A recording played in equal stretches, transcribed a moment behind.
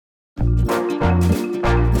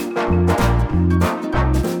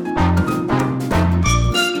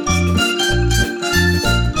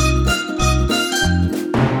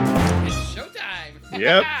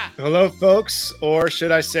Yep. Hello, folks. Or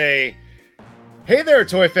should I say, hey there,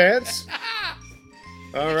 toy fans.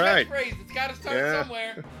 All right. It's got to start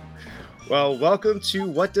somewhere. Well, welcome to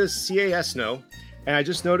What Does CAS Know? And I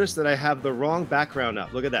just noticed that I have the wrong background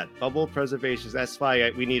up. Look at that. Bubble preservations. That's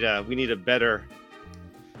why we need a better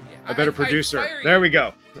producer. There we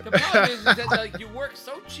go. The problem is that you work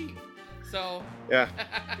so cheap. So yeah,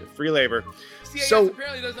 free labor. CAS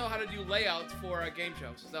apparently doesn't know how to do layouts for game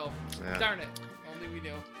shows. So darn it, only we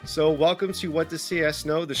do. So welcome to What Does CAS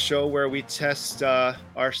Know, the show where we test our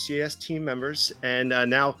CAS team members and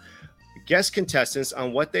now guest contestants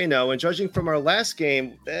on what they know. And judging from our last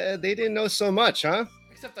game, they didn't know so much, huh?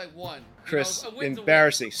 Except I won. Chris,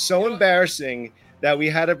 embarrassing. So embarrassing that we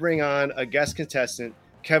had to bring on a guest contestant,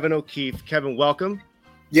 Kevin O'Keefe. Kevin, welcome.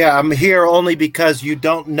 Yeah, I'm here only because you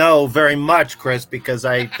don't know very much, Chris, because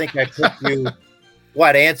I think I put you,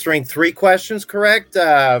 answering 3 questions, correct?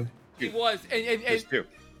 It was. And two.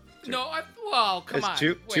 No, come on.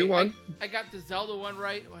 Wait, 2-1. I got the Zelda one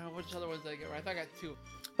right. Which other ones did I get right? I thought I got 2.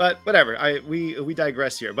 But whatever, we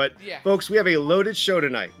digress here. But folks, we have a loaded show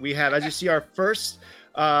tonight. We have, as you see, our first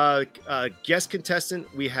guest contestant.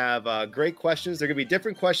 We have great questions. They're going to be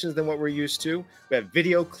different questions than what we're used to. We have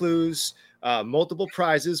video clues. Multiple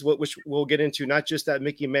prizes, which we'll get into, not just that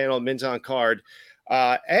Mickey Mantle Minton card.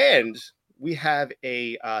 And we have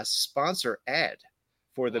a sponsor ad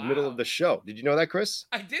for the middle of the show. Did you know that, Chris?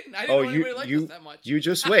 I didn't. I didn't know anybody liked us that much. You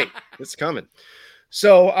just wait. It's coming.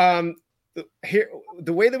 So here,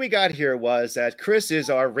 the way that we got here was that Chris is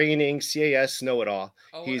our reigning CAS know-it-all.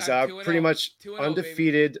 He's pretty much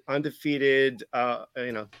undefeated,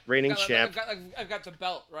 reigning champ. I've got the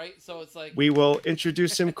belt, right? So it's like we will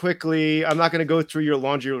introduce him quickly. I'm not going to go through your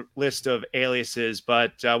laundry list of aliases,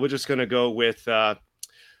 but we're just going to go with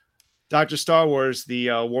Dr. Star Wars, the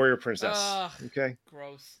warrior princess. Okay.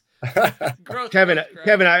 Gross. Kevin,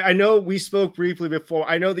 I know we spoke briefly before.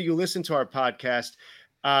 I know that you listen to our podcast.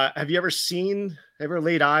 Have you ever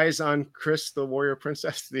laid eyes on Chris, the warrior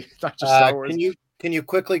princess, the Dr. Star Wars? Can you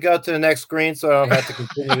quickly go to the next screen so I don't have to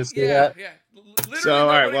continue to see that? Yeah. Literally so, all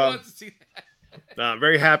right, wants to see that. I'm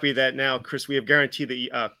very happy that now, Chris, we have guaranteed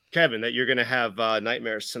that Kevin, that you're going to have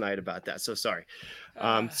nightmares tonight about that. So sorry.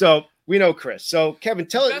 So we know Chris. So Kevin,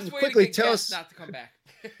 tell us not to come back.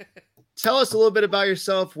 Tell us a little bit about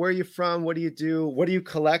yourself. Where are you from? What do you do? What do you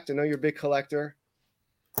collect? I know you're a big collector.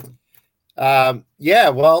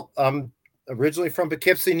 Well, I'm originally from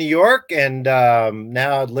Poughkeepsie, New York, and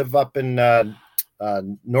now I live up in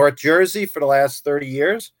North Jersey for the last 30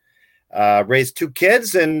 years. Raised 2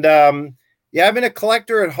 kids, and I've been a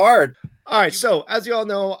collector at heart. All right, so as you all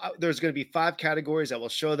know, there's going to be 5 categories. I will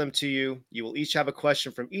show them to you. You will each have a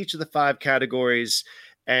question from each of the 5 categories,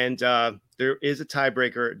 and there is a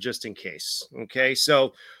tiebreaker just in case. Okay,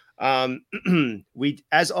 so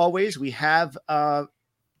as always, we have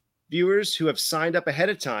viewers who have signed up ahead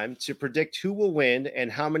of time to predict who will win and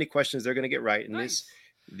how many questions they're going to get right. And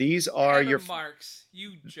these are Adam your marks.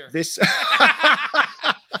 You jerk. This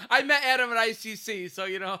I met Adam at ICC, so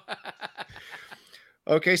you know.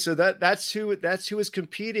 Okay, so that's who is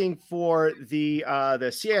competing for the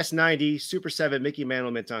CS 90 Super 7 Mickey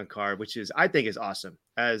Mantle Minton card, which I think is awesome.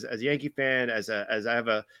 As a Yankee fan,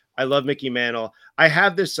 I love Mickey Mantle. I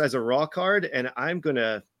have this as a raw card, and I'm going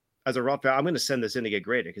to send this in to get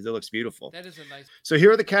graded because it looks beautiful. That is a nice. So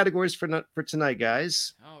here are the categories for tonight,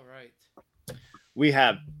 guys. All right. We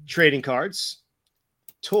have trading cards,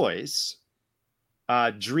 toys,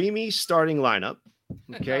 dreamy starting lineup.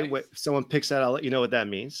 Okay, Nice. If someone picks that, I'll let you know what that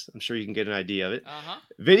means. I'm sure you can get an idea of it.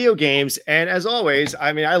 Video games, and as always,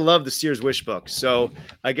 I love the Sears Wish Book. So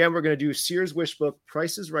again, we're going to do Sears Wish Book,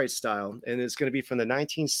 Price is Right style, and it's going to be from the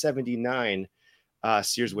 1979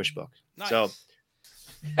 Sears Wish Book. Nice. So.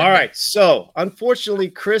 All right. So unfortunately,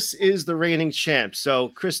 Chris is the reigning champ. So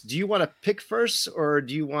Chris, do you want to pick first, or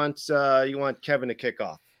do you want Kevin to kick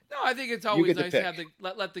off? No, I think it's always nice to have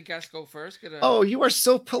let the guest go first. Oh, you are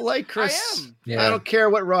so polite, Chris. I am. Yeah. I don't care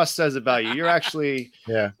what Ross says about you. You're actually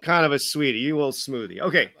kind of a sweetie. You little smoothie.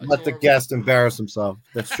 Okay. Let the guest embarrass himself.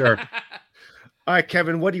 That's sure. All right,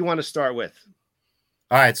 Kevin, what do you want to start with?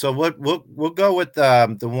 All right. So we'll go with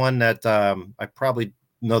the one that I probably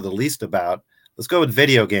know the least about. Let's go with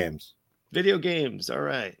video games. Video games. All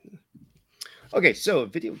right. Okay, so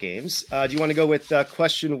video games. Do you want to go with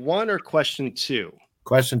question 1 or question 2?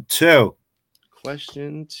 Question 2.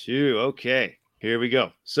 Question 2. Okay, here we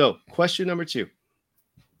go. So question number 2.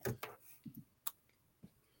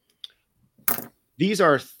 These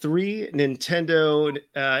are 3 Nintendo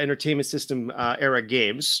Entertainment System era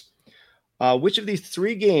games. Which of these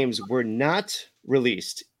 3 games were not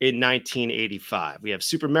released in 1985? We have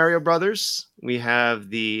Super Mario Brothers, we have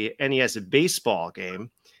the NES baseball game,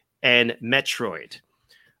 and Metroid.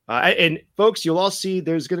 And folks, you'll all see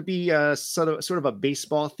there's going to be sort of a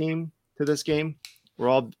baseball theme to this game. We're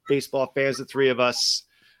all baseball fans, the three of us.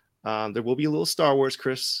 There will be a little Star Wars,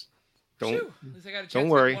 Chris. Don't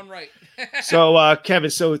worry. One right. So, Kevin,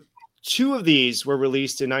 so 2 of these were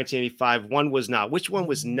released in 1985. One was not. Which one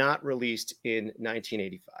was not released in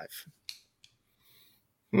 1985?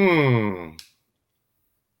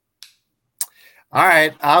 All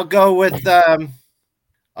right, I'll go with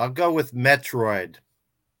Metroid.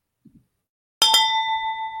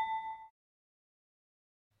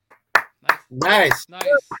 Nice.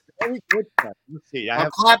 Very good. Let's see.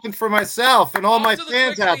 I'm clapping for myself and all my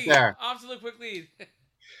fans out there. Off to the quick lead.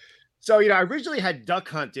 So, I originally had Duck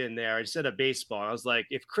Hunt in there instead of baseball. I was like,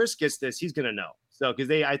 if Chris gets this, he's going to know. So,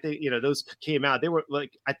 because I think, those came out. They were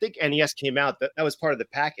like, I think NES came out. That was part of the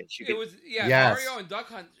package. It was, Mario and Duck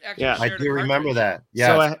Hunt actually shared I do remember that.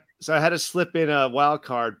 Yeah. So I had to slip in a wild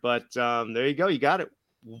card, but there you go. You got it.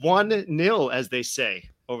 1-0, as they say,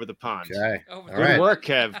 over the pond. Okay. Good work,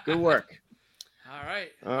 Kev. Good work. All right.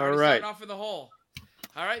 Starting off in the hole.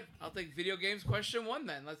 All right. I'll take video games question 1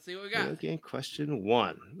 then. Let's see what we got. Video game question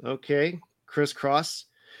 1. Okay. Crisscross.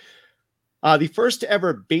 The first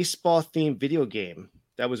ever baseball themed video game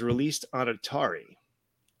that was released on Atari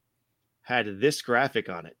had this graphic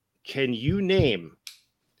on it. Can you name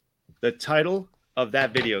the title of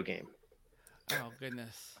that video game? Oh,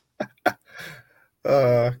 goodness.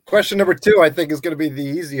 Question number 2, I think, is going to be the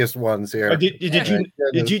easiest ones here. Do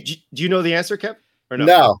you know the answer, Kev? Or no?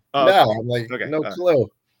 No. Okay. I'm like, no clue.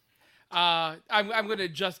 I'm going to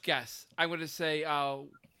just guess. I'm going to say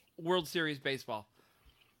World Series baseball.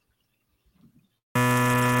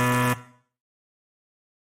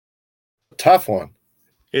 Tough one.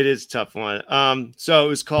 It is a tough one. So it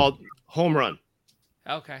was called Home Run.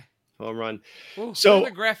 Okay. Home Run. Ooh, so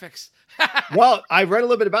the graphics. Well, I read a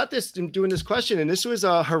little bit about this in doing this question, and this was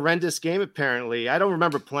a horrendous game. Apparently, I don't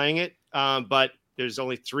remember playing it, but there's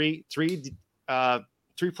only three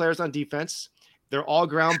players on defense. They're all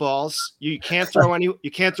ground balls. You can't throw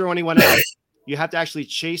anyone out. You have to actually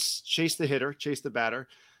chase the hitter, chase the batter.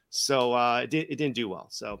 So it didn't do well.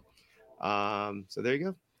 So there you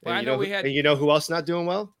go. Well, and you know who else not doing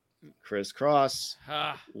well? Crisscross.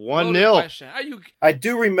 1-0. I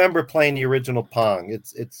do remember playing the original Pong.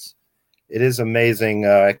 It is amazing.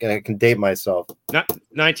 I can date myself.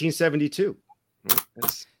 1972.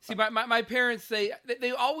 See, my parents, they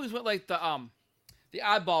always went like the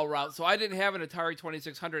oddball route. So I didn't have an Atari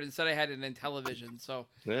 2600. Instead, I had an Intellivision. So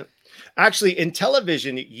yeah. Actually,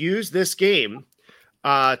 Intellivision used this game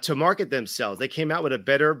to market themselves. They came out with a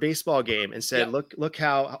better baseball game and said, look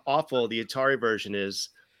how awful the Atari version is.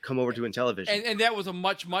 Come over to Intellivision. And that was a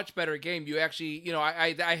much, much better game. You actually,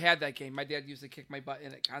 I had that game. My dad used to kick my butt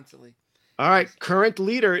in it constantly. All right. Current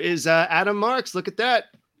leader is Adam Marks. Look at that.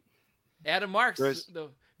 Adam Marks.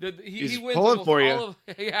 He's wins pulling for you.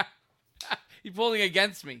 Yeah. He's pulling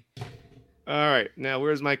against me. All right. Now,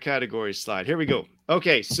 where's my category slide? Here we go.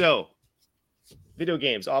 Okay. So, video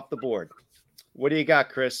games off the board. What do you got,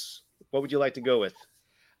 Chris? What would you like to go with?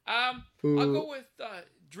 I'll go with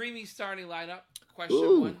Dreamy starting lineup.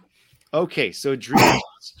 Question 1. Okay, so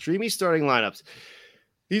dreamy starting lineups.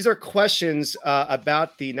 These are questions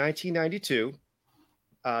about the 1992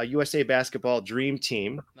 USA Basketball Dream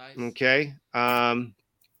Team. Nice. Okay, and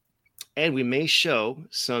we may show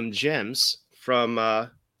some gems from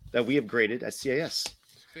that we have graded at CAS.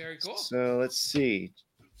 Very cool. So let's see.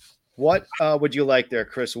 What would you like there,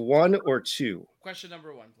 Chris? 1 or 2? Question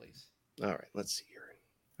number 1, please. All right, let's see here.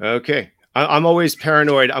 Okay. I'm always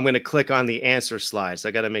paranoid. I'm going to click on the answer slides.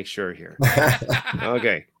 I got to make sure here.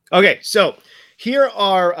 Okay. So here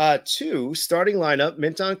are 2 starting lineup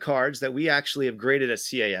mint on cards that we actually have graded at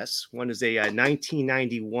CAS. One is a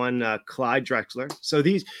 1991 Clyde Drexler. So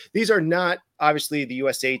these are not obviously the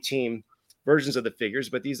USA team versions of the figures,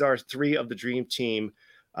 but these are 3 of the Dream Team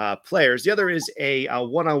players. The other is a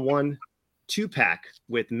one-on-one 2-pack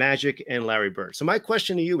with Magic and Larry Bird. So my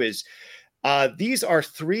question to you is, these are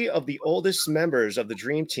 3 of the oldest members of the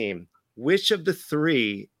Dream Team. Which of the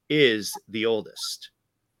 3 is the oldest?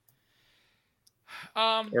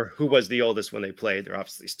 Or who was the oldest when they played? They're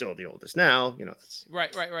obviously still the oldest now.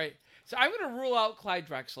 Right. So I'm going to rule out Clyde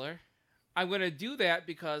Drexler. I'm going to do that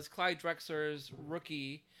because Clyde Drexler's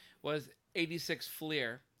rookie was 86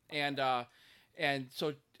 Fleer, and I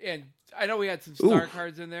know we had some star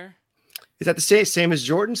cards in there. Is that the same as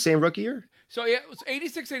Jordan? Same rookie year? So yeah, it was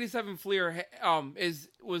 86-87 Fleer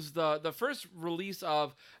was the first release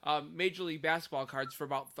of Major League Baseball cards for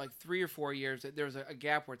about like 3 or 4 years. There was a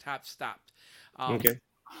gap where Topps stopped. Okay.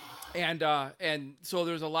 And so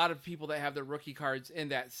there's a lot of people that have their rookie cards in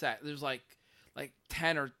that set. There's like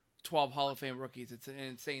 10 or 12 Hall of Fame rookies. It's an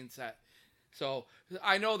insane set. So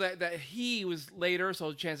I know that he was later,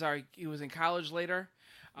 so chances are he was in college later.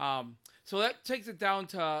 So that takes it down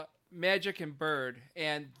to Magic and Bird,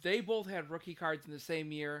 and they both had rookie cards in the same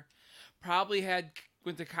year. Probably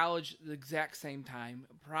went to college the exact same time.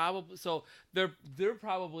 Probably so they're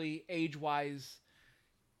probably age-wise,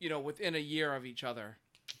 within a year of each other.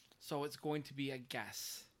 So it's going to be a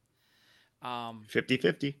guess.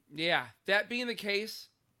 50-50. Yeah, that being the case,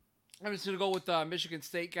 I'm just gonna go with the Michigan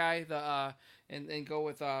State guy, and go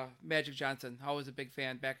with Magic Johnson. I was a big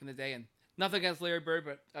fan back in the day, and nothing against Larry Bird,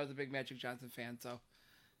 but I was a big Magic Johnson fan. So.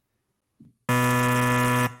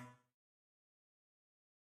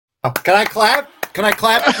 Can I clap?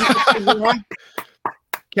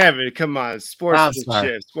 Kevin, come on,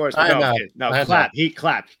 sportsmanship. No, clap. He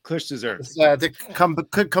clapped. Clish deserves.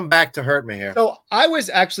 Could come back to hurt me here. So I was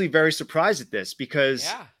actually very surprised at this because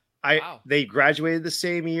they graduated the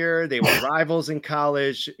same year. They were rivals in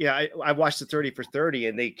college. Yeah, I watched the 30 for 30,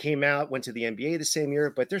 and they went to the NBA the same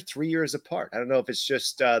year, but they're 3 years apart. I don't know if it's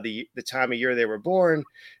just the time of year they were born.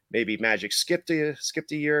 Maybe Magic skipped a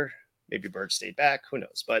year. Maybe Bird stayed back. Who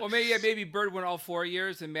knows? But maybe Bird went all 4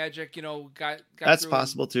 years, and Magic, got that's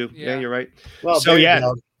possible too. Yeah, you're right. Well, so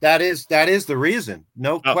that is the reason.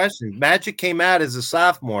 No question. Magic came out as a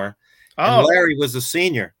sophomore, and Larry was a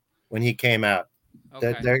senior when he came out.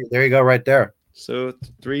 Okay. There you go, right there. So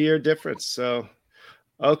 3-year difference. So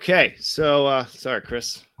okay. So sorry,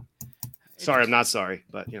 Chris. Sorry, I'm not sorry,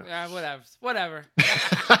 but whatever.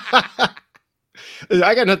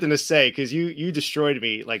 I got nothing to say because you destroyed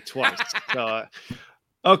me like twice. So,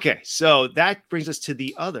 okay, so that brings us to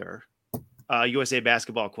the other USA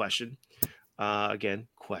basketball question.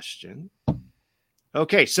 Question.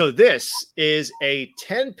 Okay, so this is a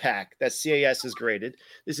 10-pack that CAS has graded.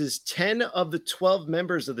 This is 10 of the 12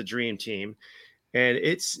 members of the Dream Team. And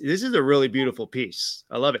this is a really beautiful piece.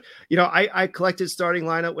 I love it. I collected starting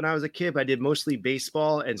lineup when I was a kid. I did mostly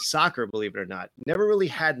baseball and soccer, believe it or not. Never really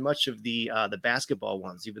had much of the basketball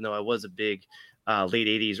ones, even though I was a big late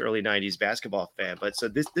 80s, early 90s basketball fan. But so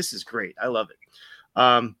this is great. I love it.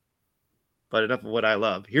 But enough of what I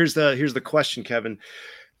love. Here's the question, Kevin.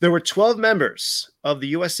 There were 12 members of the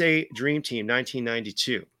USA Dream Team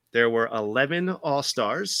 1992. There were 11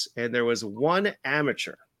 All-Stars, and there was one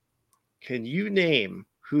amateur. Can you name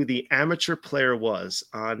who the amateur player was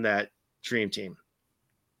on that Dream Team?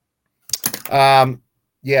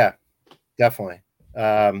 Yeah, definitely.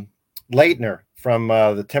 Leitner from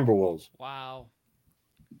the Timberwolves. Wow.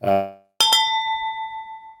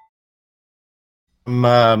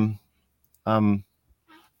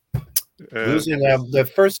 Losing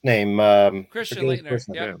the first name. Christian Leitner.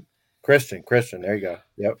 Yep. Christian. There you go.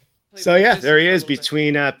 Yep. So yeah, there he is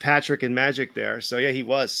between Patrick and Magic there. So yeah, he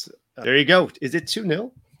was. There you go. Is it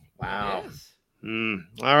 2-0? Wow.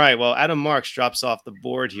 All right. Well, Adam Marks drops off the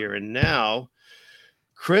board here. And now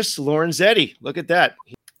Chris Lorenzetti. Look at that.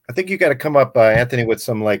 I think you got to come up, Anthony, with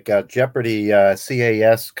some like Jeopardy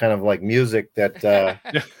CAS kind of like music that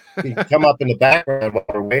you come up in the background while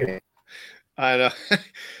we're waiting. I know.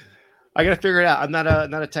 I got to figure it out. I'm not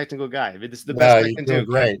a technical guy. I mean, this is the best I can do.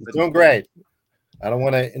 Great. Doing great. I don't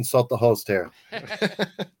want to insult the host here.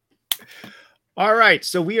 All right,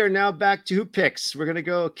 so we are now back to who picks. We're gonna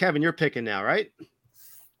go, Kevin. You're picking now, right?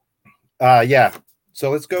 Yeah. So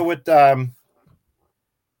let's go with. I'm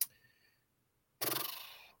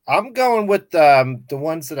going with the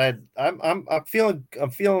ones that I'm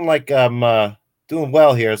feeling like I'm doing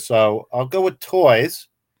well here. So I'll go with toys.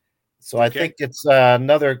 So I think it's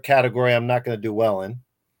another category I'm not going to do well in.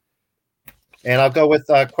 And I'll go with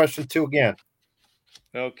question 2 again.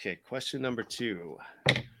 Okay, question number 2.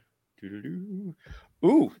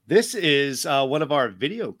 Ooh, this is one of our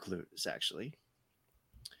video clues, actually.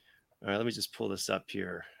 All right, let me just pull this up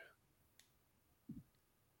here.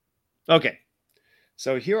 Okay,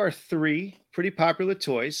 so here are 3 pretty popular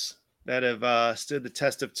toys that have stood the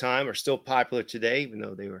test of time, are still popular today, even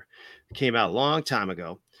though they came out a long time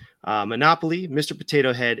ago. Monopoly, Mr.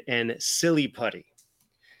 Potato Head, and Silly Putty.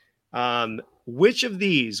 Which of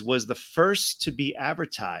these was the first to be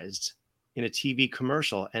advertised in a TV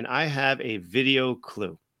commercial? And I have a video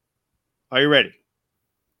clue. Are you ready?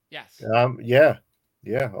 Yes.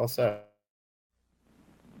 Yeah, all set.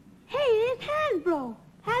 Hey, it's Hasbro.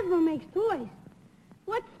 Hasbro makes toys.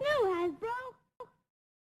 What's new, Hasbro?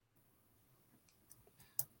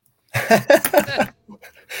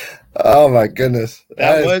 Oh my goodness.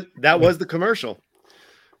 That was the commercial.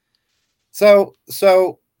 So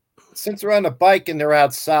since they're on a bike and they're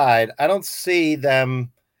outside, I don't see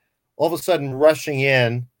them all of a sudden rushing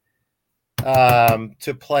in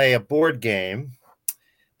to play a board game.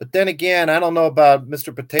 But then again, I don't know about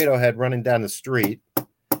Mr. Potato Head running down the street.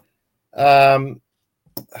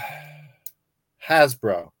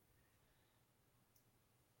 Hasbro.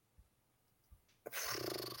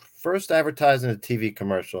 First advertising a TV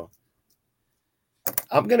commercial.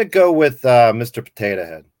 I'm going to go with Mr. Potato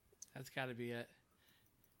Head. That's got to be it.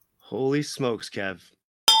 Holy smokes, Kev.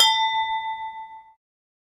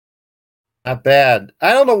 Not bad.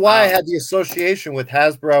 I don't know why I had the association with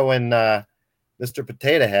Hasbro and Mr.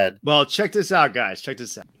 Potato Head. Well, check this out, guys. Check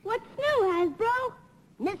this out. What's new, Hasbro?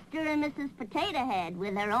 Mr. and Mrs. Potato Head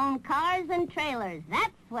with their own cars and trailers.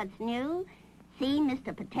 That's what's new. See,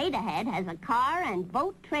 Mr. Potato Head has a car and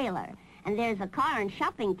boat trailer. And there's a car and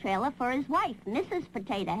shopping trailer for his wife, Mrs.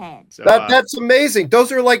 Potato Head. So, that's amazing.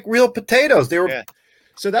 Those are like real potatoes. They were. Yeah.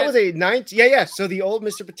 So that was a 19. Yeah. So the old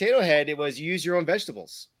Mr. Potato Head, it was use your own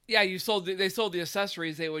vegetables. Yeah, they sold the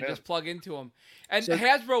accessories. They would just plug into them. And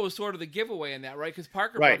Hasbro was sort of the giveaway in that, right? Because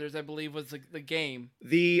Parker Brothers, I believe, was the game.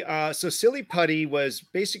 So Silly Putty was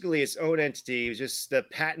basically its own entity. It was just the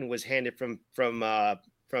patent was handed from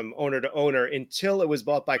owner to owner until it was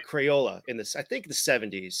bought by Crayola in I think the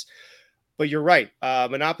 70s. But you're right.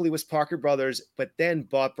 Monopoly was Parker Brothers, but then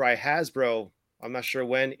bought by Hasbro. I'm not sure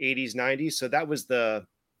when, 80s, 90s. So that was the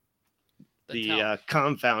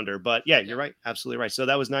confounder. But yeah, you're right. Absolutely right. So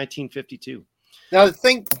that was 1952. Now the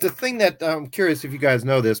thing that I'm curious if you guys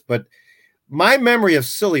know this, but my memory of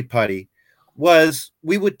Silly Putty was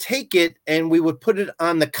we would take it and we would put it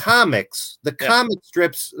on the comics, comic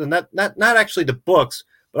strips, not actually the books,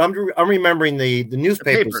 but I'm remembering the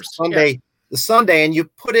newspapers, the Sunday, and you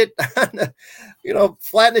put it on,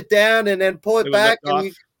 flatten it down and then pull it back,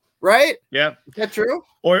 and right? Yeah, is that true?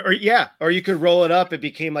 Or you could roll it up. It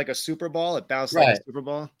became like a Super Ball. It bounced like a Super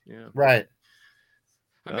Ball. Yeah, right.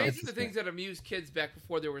 Amazing the things that amused kids back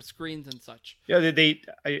before there were screens and such. Yeah,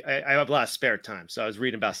 I have a lot of spare time, so I was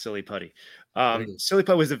reading about Silly Putty. Silly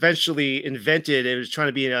Putty was eventually invented. It was trying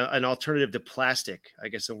to be an alternative to plastic, I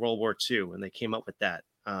guess, in World War II, and they came up with that.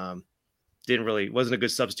 Wasn't a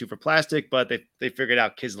good substitute for plastic, but they figured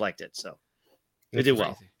out kids liked it, so they did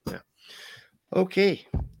well. Yeah. Okay.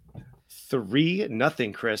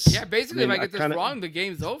 3-0, Chris. Yeah, basically, if I get this wrong, the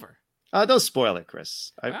game's over. Don't spoil it,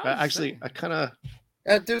 Chris. I kind of.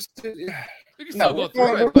 We can still go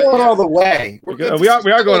through it. We're going all the way. We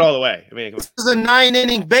are going all the way. I mean, this is a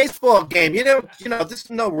 9-inning baseball game. This is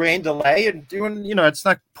no rain delay, and it's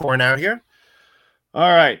not pouring out here. All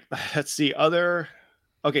right, let's see other.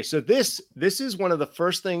 Okay, so this is one of the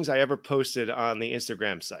first things I ever posted on the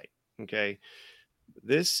Instagram site. Okay,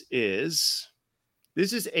 this is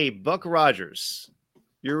a Buck Rogers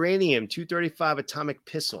uranium-235 atomic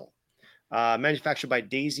pistol, manufactured by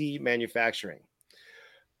Daisy Manufacturing.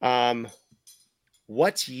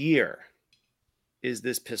 What year is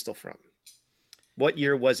this pistol from? What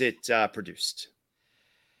year was it produced?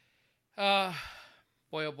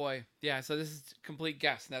 Boy, oh boy. Yeah, so this is a complete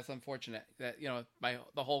guess, and that's unfortunate that,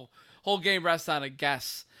 the whole game rests on a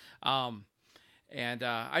guess. I'm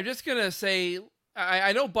just going to say,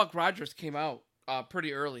 I know Buck Rogers came out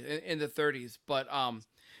pretty early in the 30s, but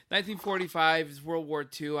 1945 is World War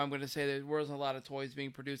II. I'm going to say there wasn't a lot of toys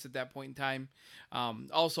being produced at that point in time.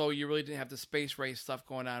 Also, you really didn't have the space race stuff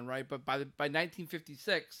going on, right? But by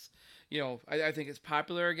 1956, I think it's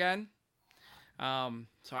popular again. So I'm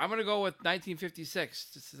going to go with 1956.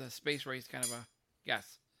 This is a space race kind of a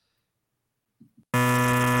guess.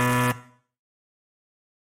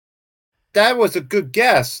 That was a good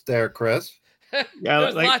guess there, Chris. Yeah,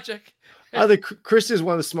 logic. Chris is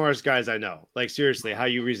one of the smartest guys I know. Like, seriously, how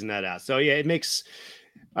you reason that out? So yeah, it makes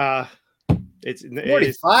it's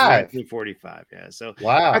 1945. Yeah. So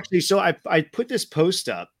wow. Actually, so I put this post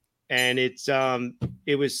up, and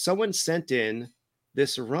it was someone sent in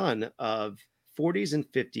this run of 40s and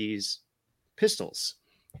 50s pistols,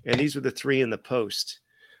 and these were the 3 in the post.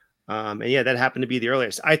 And yeah, that happened to be the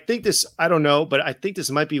earliest. I don't know, but I think this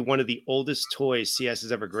might be one of the oldest toys CS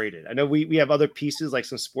has ever graded. I know we have other pieces like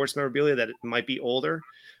some sports memorabilia that might be older,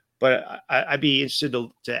 but I'd be interested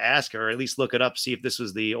to ask her, or at least look it up, see if this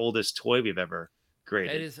was the oldest toy we've ever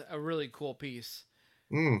graded. It is a really cool piece.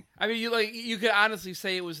 Mm. I mean, you could honestly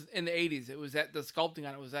say it was in the 80s. It was the sculpting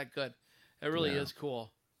on it was that good. It really is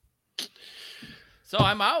cool. So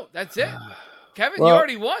I'm out. That's it. Kevin, you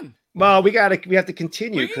already won. Well, we have to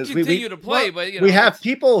continue because we continue to play, but we have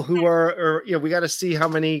people who are we got to see how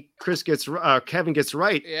many Kevin gets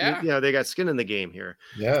right. Yeah, they got skin in the game here.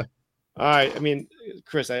 Yeah. All right. I mean,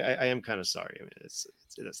 Chris, I am kind of sorry. I mean, it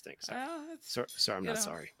stinks. Sorry, I'm not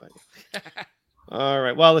sorry, but. All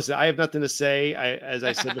right. Well, listen, I have nothing to say. As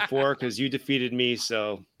I said before, because you defeated me.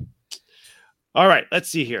 So, all right, let's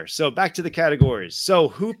see here. So back to the categories. So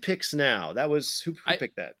who picks now? That was who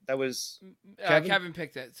picked that? That was Kevin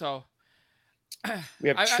picked it. So we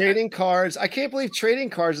have trading cards. I can't believe trading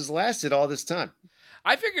cards has lasted all this time.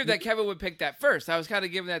 I figured that Kevin would pick that first. I was kind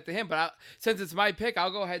of giving that to him, but since it's my pick, I'll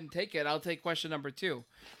go ahead and take it. I'll take question number 2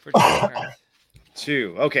 for trading cards.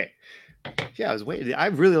 2. Okay. Yeah, I was waiting. I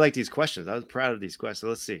really like these questions. I was proud of these questions.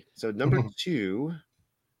 Let's see. So number 2.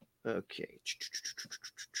 Okay.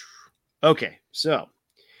 Okay. So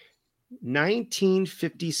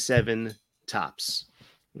 1957 Topps.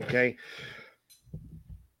 Okay.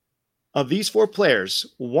 Of these 4 players,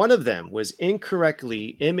 one of them was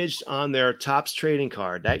incorrectly imaged on their Topps trading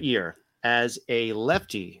card that year as a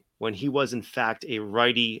lefty when he was in fact a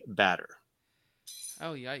righty batter.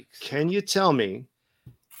 Oh, yikes. Can you tell me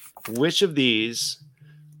which of these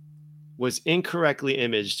was incorrectly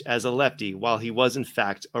imaged as a lefty while he was in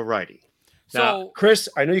fact a righty? Now, Chris,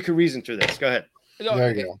 I know you can reason through this. Go ahead. No,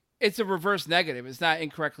 there you go. It's a reverse negative. It's not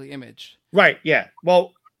incorrectly imaged. Right. Yeah.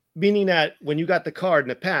 Well, meaning that when you got the card in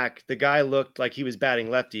the pack, the guy looked like he was batting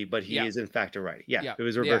lefty, but he is in fact a righty. Yeah. It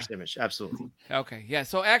was a reverse image. Absolutely. Okay. Yeah.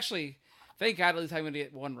 So actually, thank God at least I'm going to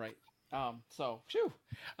get one right. So, phew.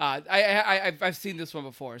 I've seen this one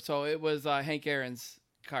before. So it was Hank Aaron's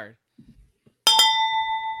card.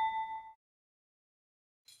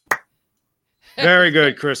 Very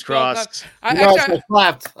good, Chris Cross. I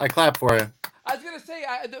clapped for you. I was gonna say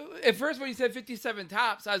at first when you said 57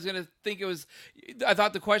 Topps, I was gonna think it was. I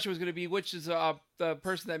thought the question was gonna be which is the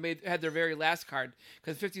person that had their very last card,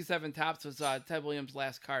 because 57 Topps was Ted Williams'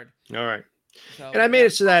 last card. All right. So, and I made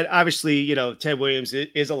it so that obviously Ted Williams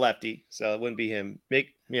is a lefty, so it wouldn't be him.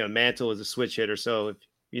 Mantle is a switch hitter, so if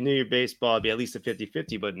you knew your baseball, it'd be at least a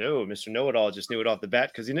 50-50. But no, Mr. Know-It-All just knew it off the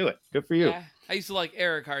bat because he knew it. Good for you. Yeah, I used to like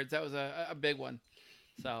error cards. That was a big one.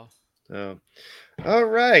 So. All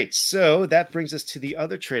right. So that brings us to the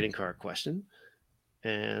other trading card question.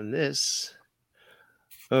 And this.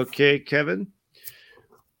 Okay, Kevin.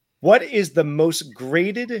 What is the most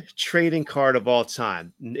graded trading card of all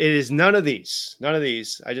time? It is none of these. None of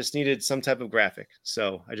these. I just needed some type of graphic.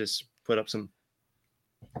 So I just put up some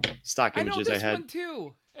stock images I had. One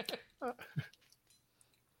too.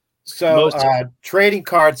 So trading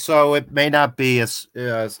card. So it may not be as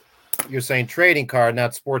you're saying trading card,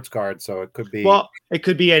 not sports card. So it could be. Well, it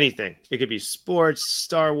could be anything. It could be sports,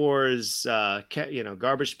 Star Wars,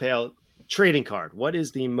 garbage pail. Trading card. What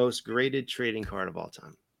is the most graded trading card of all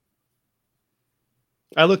time?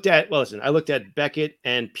 I looked at Beckett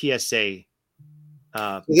and PSA.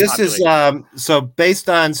 This is so based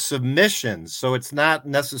on submissions, so it's not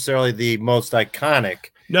necessarily the most iconic.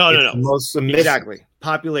 No. Most submissions. Exactly.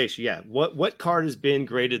 Population. Yeah. What card has been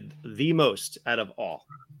graded the most out of all?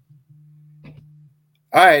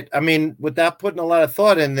 All right. I mean, without putting a lot of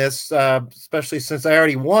thought in this, especially since I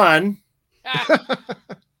already won.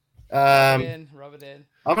 Rub it in.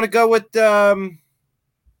 I'm gonna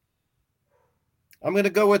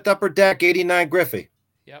go with Upper Deck 89 Griffey.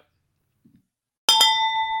 Yep.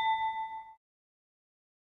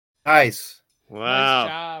 Nice. Wow. Nice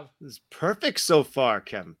job. This is perfect so far,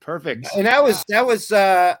 Kevin. Perfect. And that was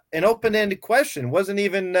an open-ended question. Wasn't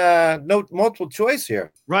even no multiple choice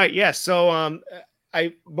here. Right. Yeah. So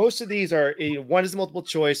most of these are one is multiple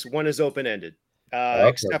choice, one is open-ended.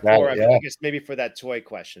 Except for I guess maybe for that toy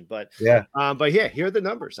question. But here are the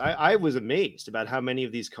numbers. I was amazed about how many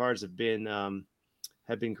of these cards have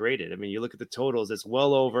been graded. I mean, you look at the totals, it's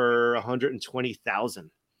well over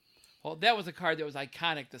 120,000. Well, that was a card that was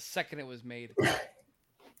iconic the second it was made.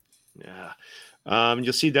 Yeah.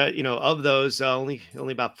 You'll see that, of those, only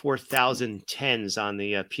about 4,000 tens on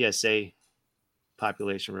the PSA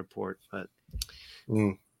population report. But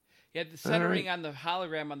yeah, the centering on the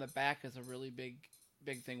hologram on the back is a really big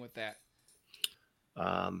thing with that.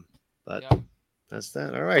 But that's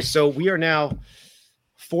that. All right. So we are now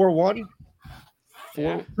 4-1.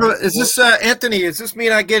 Yeah. Is this Anthony? Does this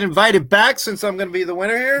mean I get invited back since I'm going to be the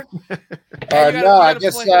winner here?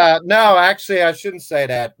 No. Actually, I shouldn't say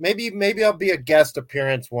that. Maybe I'll be a guest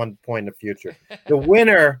appearance one point in the future. The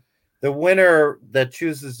winner that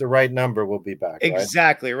chooses the right number will be back.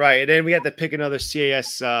 Exactly right. And then we have to pick another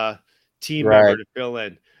CAS team member to fill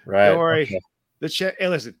in. Right. Don't worry. Okay. Hey,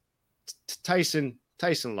 listen, Tyson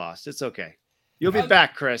lost. It's okay. You'll be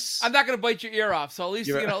back, Chris. I'm not going to bite your ear off, so at least,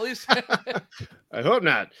 at least. I hope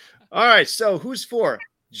not. All right, so who's 4?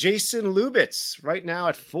 Jason Lubitz right now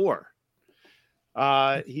at 4.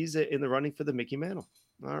 He's in the running for the Mickey Mantle.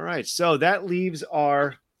 All right, so that leaves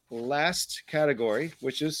our last category,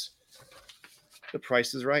 which is The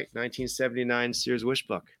Price is Right, 1979 Sears Wish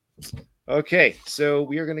Book. Okay, so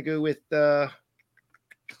we are going to go with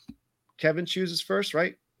Kevin chooses first,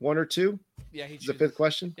 right? 1 or 2? Yeah, he chooses. The 5th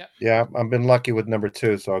question? Yep. Yeah, I've been lucky with number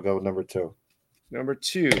 2, so I'll go with number 2. Number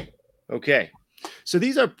 2. Okay. So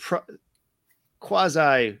these are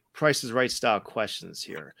quasi Price is Right style questions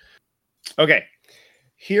here. Okay.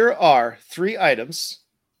 Here are 3 items.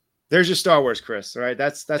 There's your Star Wars, Chris. All right.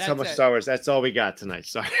 That's how much Star Wars. That's all we got tonight.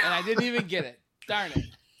 Sorry. And I didn't even get it. Darn it.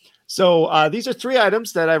 So these are 3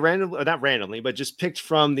 items that I not randomly, but just picked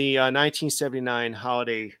from the 1979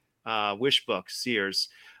 holiday wish book, Sears,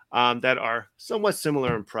 that are somewhat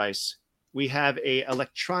similar in price. We have a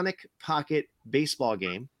electronic pocket baseball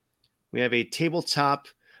game. We have a tabletop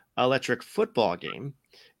electric football game,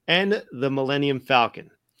 and the Millennium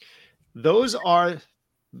Falcon. Those are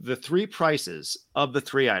the 3 prices of the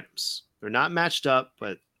 3 items. They're not matched up,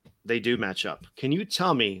 but they do match up. Can you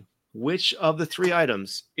tell me which of the 3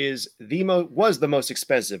 items was the most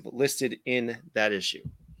expensive listed in that issue?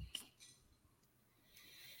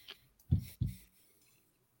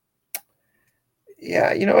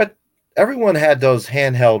 Yeah, you know what? Everyone had those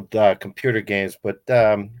handheld computer games, but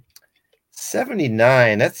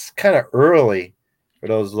 79, that's kind of early for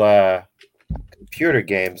those computer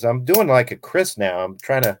games. I'm doing like a Chris now. I'm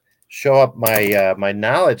trying to show up my my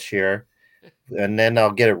knowledge here, and then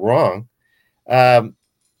I'll get it wrong.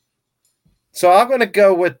 So I'm going to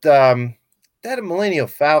go with that Millennial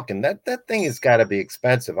Falcon. That thing has got to be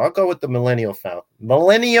expensive. I'll go with the Millennial Falcon.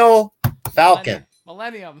 Millennium.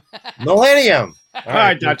 Millennium. All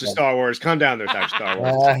right, Dr. Star Wars. Calm down there, Dr. Star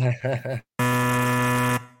Wars.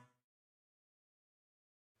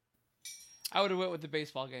 I would have went with the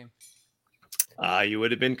baseball game. You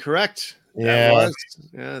would have been correct. Yeah,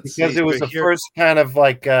 because it was the first kind of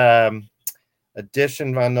like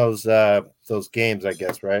addition on those games, I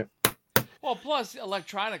guess, right? Well, plus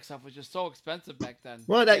electronic stuff was just so expensive back then.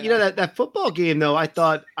 Well, that football game though, I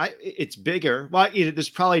thought it's bigger. Well, there's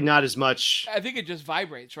probably not as much. I think it just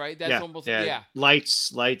vibrates, right? That's almost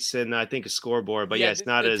lights, and I think a scoreboard. But it's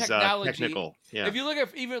not as technical. Yeah. If you look at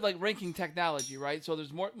even like ranking technology, right? So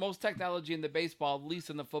there's most technology in the baseball, at least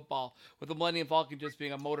in the football, with the Millennium Falcon just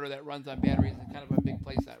being a motor that runs on batteries and kind of a big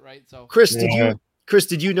playset, right? So Chris,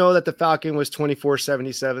 did you know that the Falcon was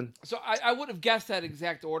 2477? So I would have guessed that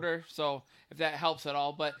exact order. So if that helps at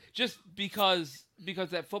all, but just because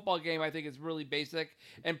that football game I think is really basic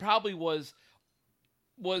and probably was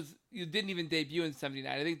you didn't even debut in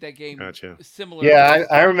 79. I think that game is similar. Yeah,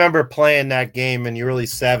 I remember playing that game in the early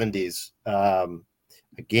 70s.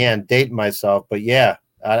 Again, dating myself, but yeah,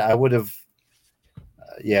 I would have.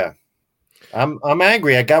 Yeah, I'm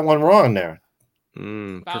angry. I got one wrong there.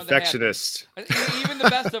 Perfectionist. Even the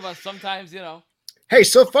best of us sometimes, Hey,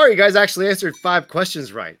 so far you guys actually answered 5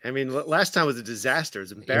 questions right. I mean, last time was a disaster.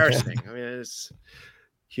 It's embarrassing. I mean, it's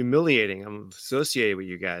humiliating. I'm associated with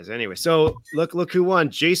you guys. Anyway, so look who won.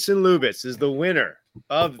 Jason Lubitz is the winner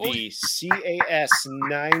of the CAS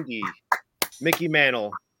 90 Mickey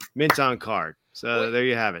Mantle Mint On card. So there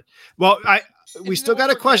you have it. Well, we still got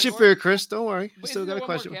a question for you, Chris. Don't worry. We still got a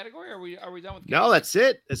question. Category? Are we done with? No, that's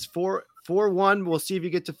it. It's 4-1. We'll see if you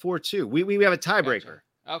get to 4-2. We have a tiebreaker.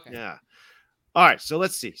 Gotcha. Okay. Yeah. All right. So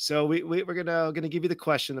let's see. So we're gonna give you the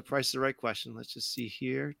question. The Price is Right question. Let's just see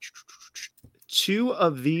here. 2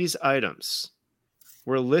 of these items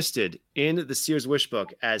were listed in the Sears Wish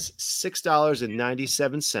Book as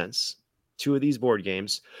 $6.97. 2 of these board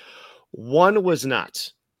games. 1 was not.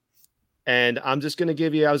 And I was going to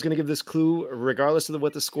give this clue regardless of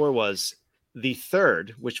what the score was. The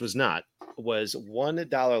third, which was not, was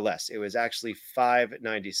 $1 less. It was actually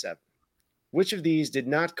 $5.97. Which of these did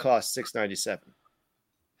not cost $6.97?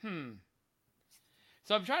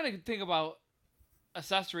 So I'm trying to think about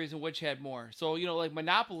accessories and which had more. So, like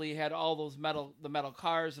Monopoly had all those metal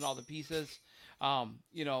cars and all the pieces.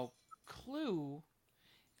 Clue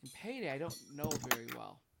and Payday I don't know very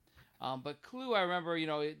well. But Clue, I remember,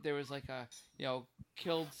 there was like a,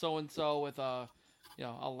 killed so-and-so with a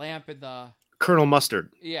lamp in the... Colonel Mustard.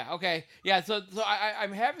 Yeah, okay. Yeah, so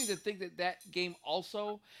I'm having to think that game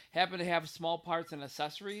also happened to have small parts and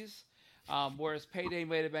accessories, whereas Payday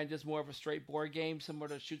might have been just more of a straight board game, similar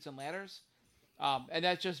to Chutes and Ladders. And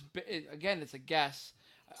that's just, again, it's a guess.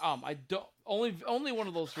 Only one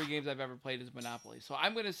of those 3 games I've ever played is Monopoly. So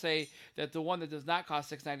I'm going to say that the one that does not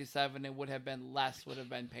cost $6.97 and would have been less would have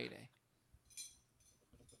been Payday.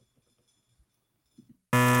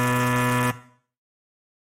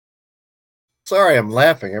 Sorry, I'm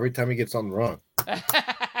laughing every time you get something wrong.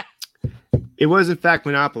 It was, in fact,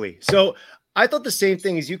 Monopoly. So I thought the same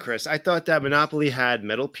thing as you, Chris. I thought that Monopoly had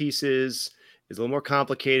metal pieces. It's a little more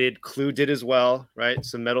complicated. Clue did as well, right?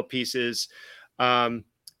 Some metal pieces.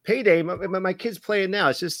 Payday, my kids play it now.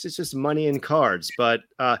 It's just money and cards, but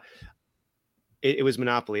it was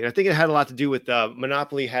Monopoly, and I think it had a lot to do with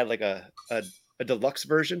Monopoly had like a deluxe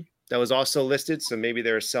version that was also listed, so maybe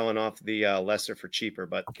they were selling off the lesser for cheaper.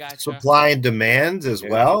 But Gotcha. Supply and demand as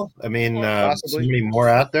well. I mean, so many more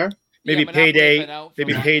out there. Maybe Yeah, Payday,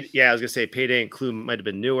 maybe I was gonna say Payday and Clue might have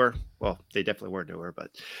been newer. Well, they definitely were newer, but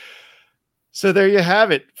so there you have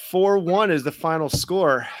it. 4-1 is the final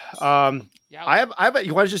score. Yeah, I have.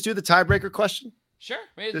 You want to just do the tiebreaker question? sure.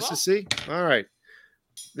 May as Just well. to see. All right.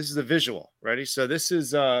 This is a visual. Ready? So this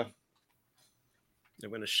is. I'm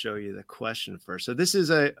going to show you the question first. So this is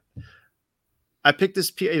I picked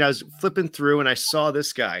this. I was flipping through and I saw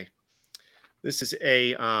this guy. This is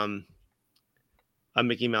a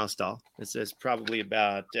Mickey Mouse doll. It's probably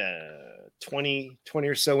about 20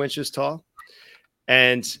 or so inches tall.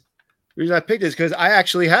 And the reason I picked it is because I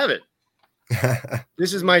actually have it.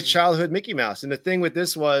 This is my childhood Mickey Mouse. And the thing with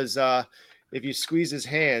this was if you squeeze his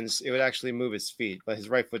hands, it would actually move his feet, but his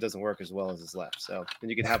right foot doesn't work as well as his left. So then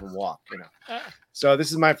you can have him walk, So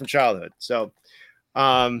this is mine from childhood. So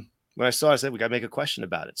when I saw it, I said, we got to make a question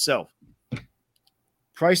about it. So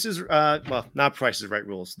prices, not prices, right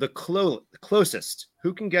rules. The closest,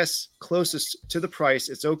 who can guess closest to the price?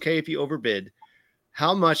 It's okay if you overbid.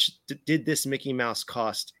 How much did this Mickey Mouse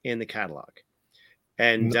cost in the catalog?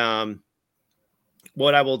 And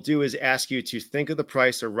what I will do is ask you to think of the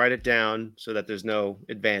price or write it down so that there's no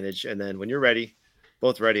advantage. And then when you're ready,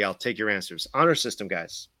 both ready, I'll take your answers. Honor system,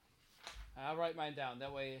 guys. I'll write mine down.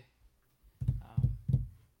 That way.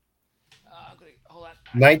 Hold on.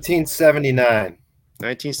 1979.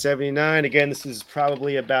 1979. Again, this is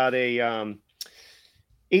probably about a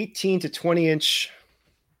 18 to 20 inch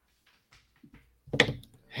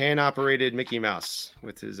hand-operated Mickey Mouse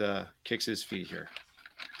with his kicks his feet here.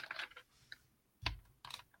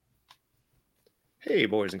 Hey,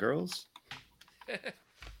 boys and girls.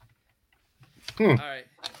 All right.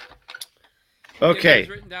 Okay.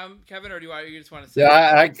 Written down, Kevin, or you just want to say?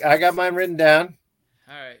 Yeah, I got mine written down.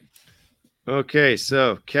 All right. Okay,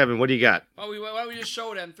 so Kevin, what do you got? Why don't we just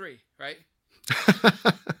show it on 3, right?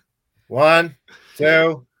 1,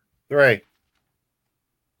 2, 3.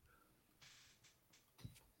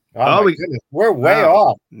 Oh, my goodness. We're way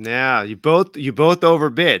off. Yeah, you both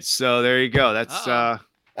overbid. So there you go. That's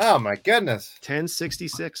oh my goodness.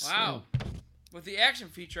 1066. Wow. With the action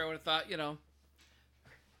feature, I would have thought,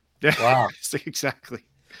 Wow. Exactly.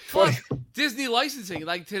 Plus, Disney licensing.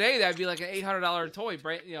 Like today, that'd be like an $800 toy,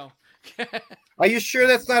 right? Are you sure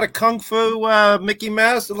that's not a Kung Fu Mickey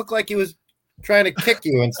Mouse? It looked like he was trying to kick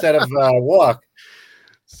you instead of walk.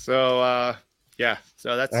 So, yeah.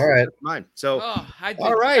 So that's all right. Mine. So, I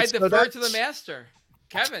defer to the master.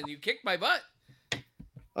 Kevin, you kicked my butt.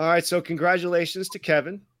 All right. So congratulations to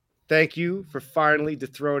Kevin. Thank you for finally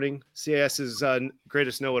dethroning CIS's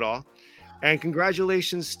greatest know-it-all. And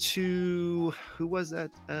congratulations to who was that?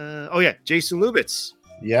 Jason Lubitz.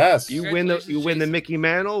 Yes, you win the Mickey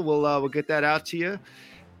Mantle. We'll get that out to you.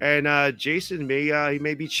 And Jason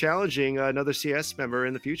may be challenging another CS member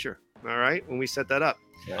in the future. All right, when we set that up.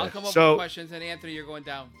 Yeah. I'll come up with questions, and Anthony, you're going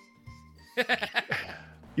down.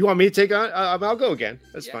 You want me to take on? I'll go again.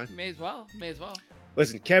 That's fine. May as well.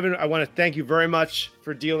 Listen, Kevin, I want to thank you very much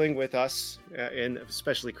for dealing with us, and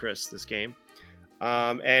especially Chris, this game.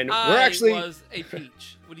 And we're actually was a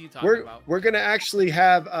peach. What are you talking about? We're going to actually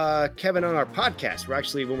have Kevin on our podcast. We're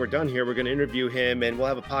actually, when we're done here, we're going to interview him, and we'll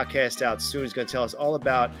have a podcast out soon. He's going to tell us all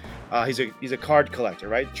about. He's a card collector,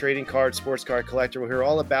 right? Trading cards, sports card collector. We'll hear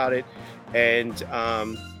all about it, and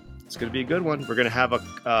it's going to be a good one. We're going to have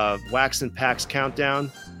a Wax and Packs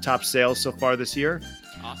countdown, top sales so far this year.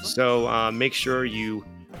 Awesome. So make sure you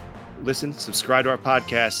listen, subscribe to our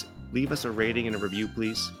podcast. Leave us a rating and a review,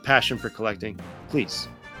 please. Passion for collecting, please.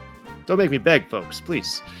 Don't make me beg, folks,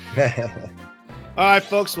 please. All right,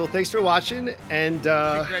 folks. Well, thanks for watching. And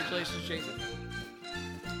congratulations, Jason.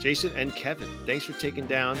 Jason and Kevin, thanks for taking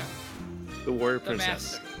down the Warrior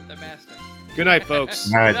Princess. The master. Good night,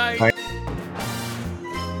 folks. All right. Bye.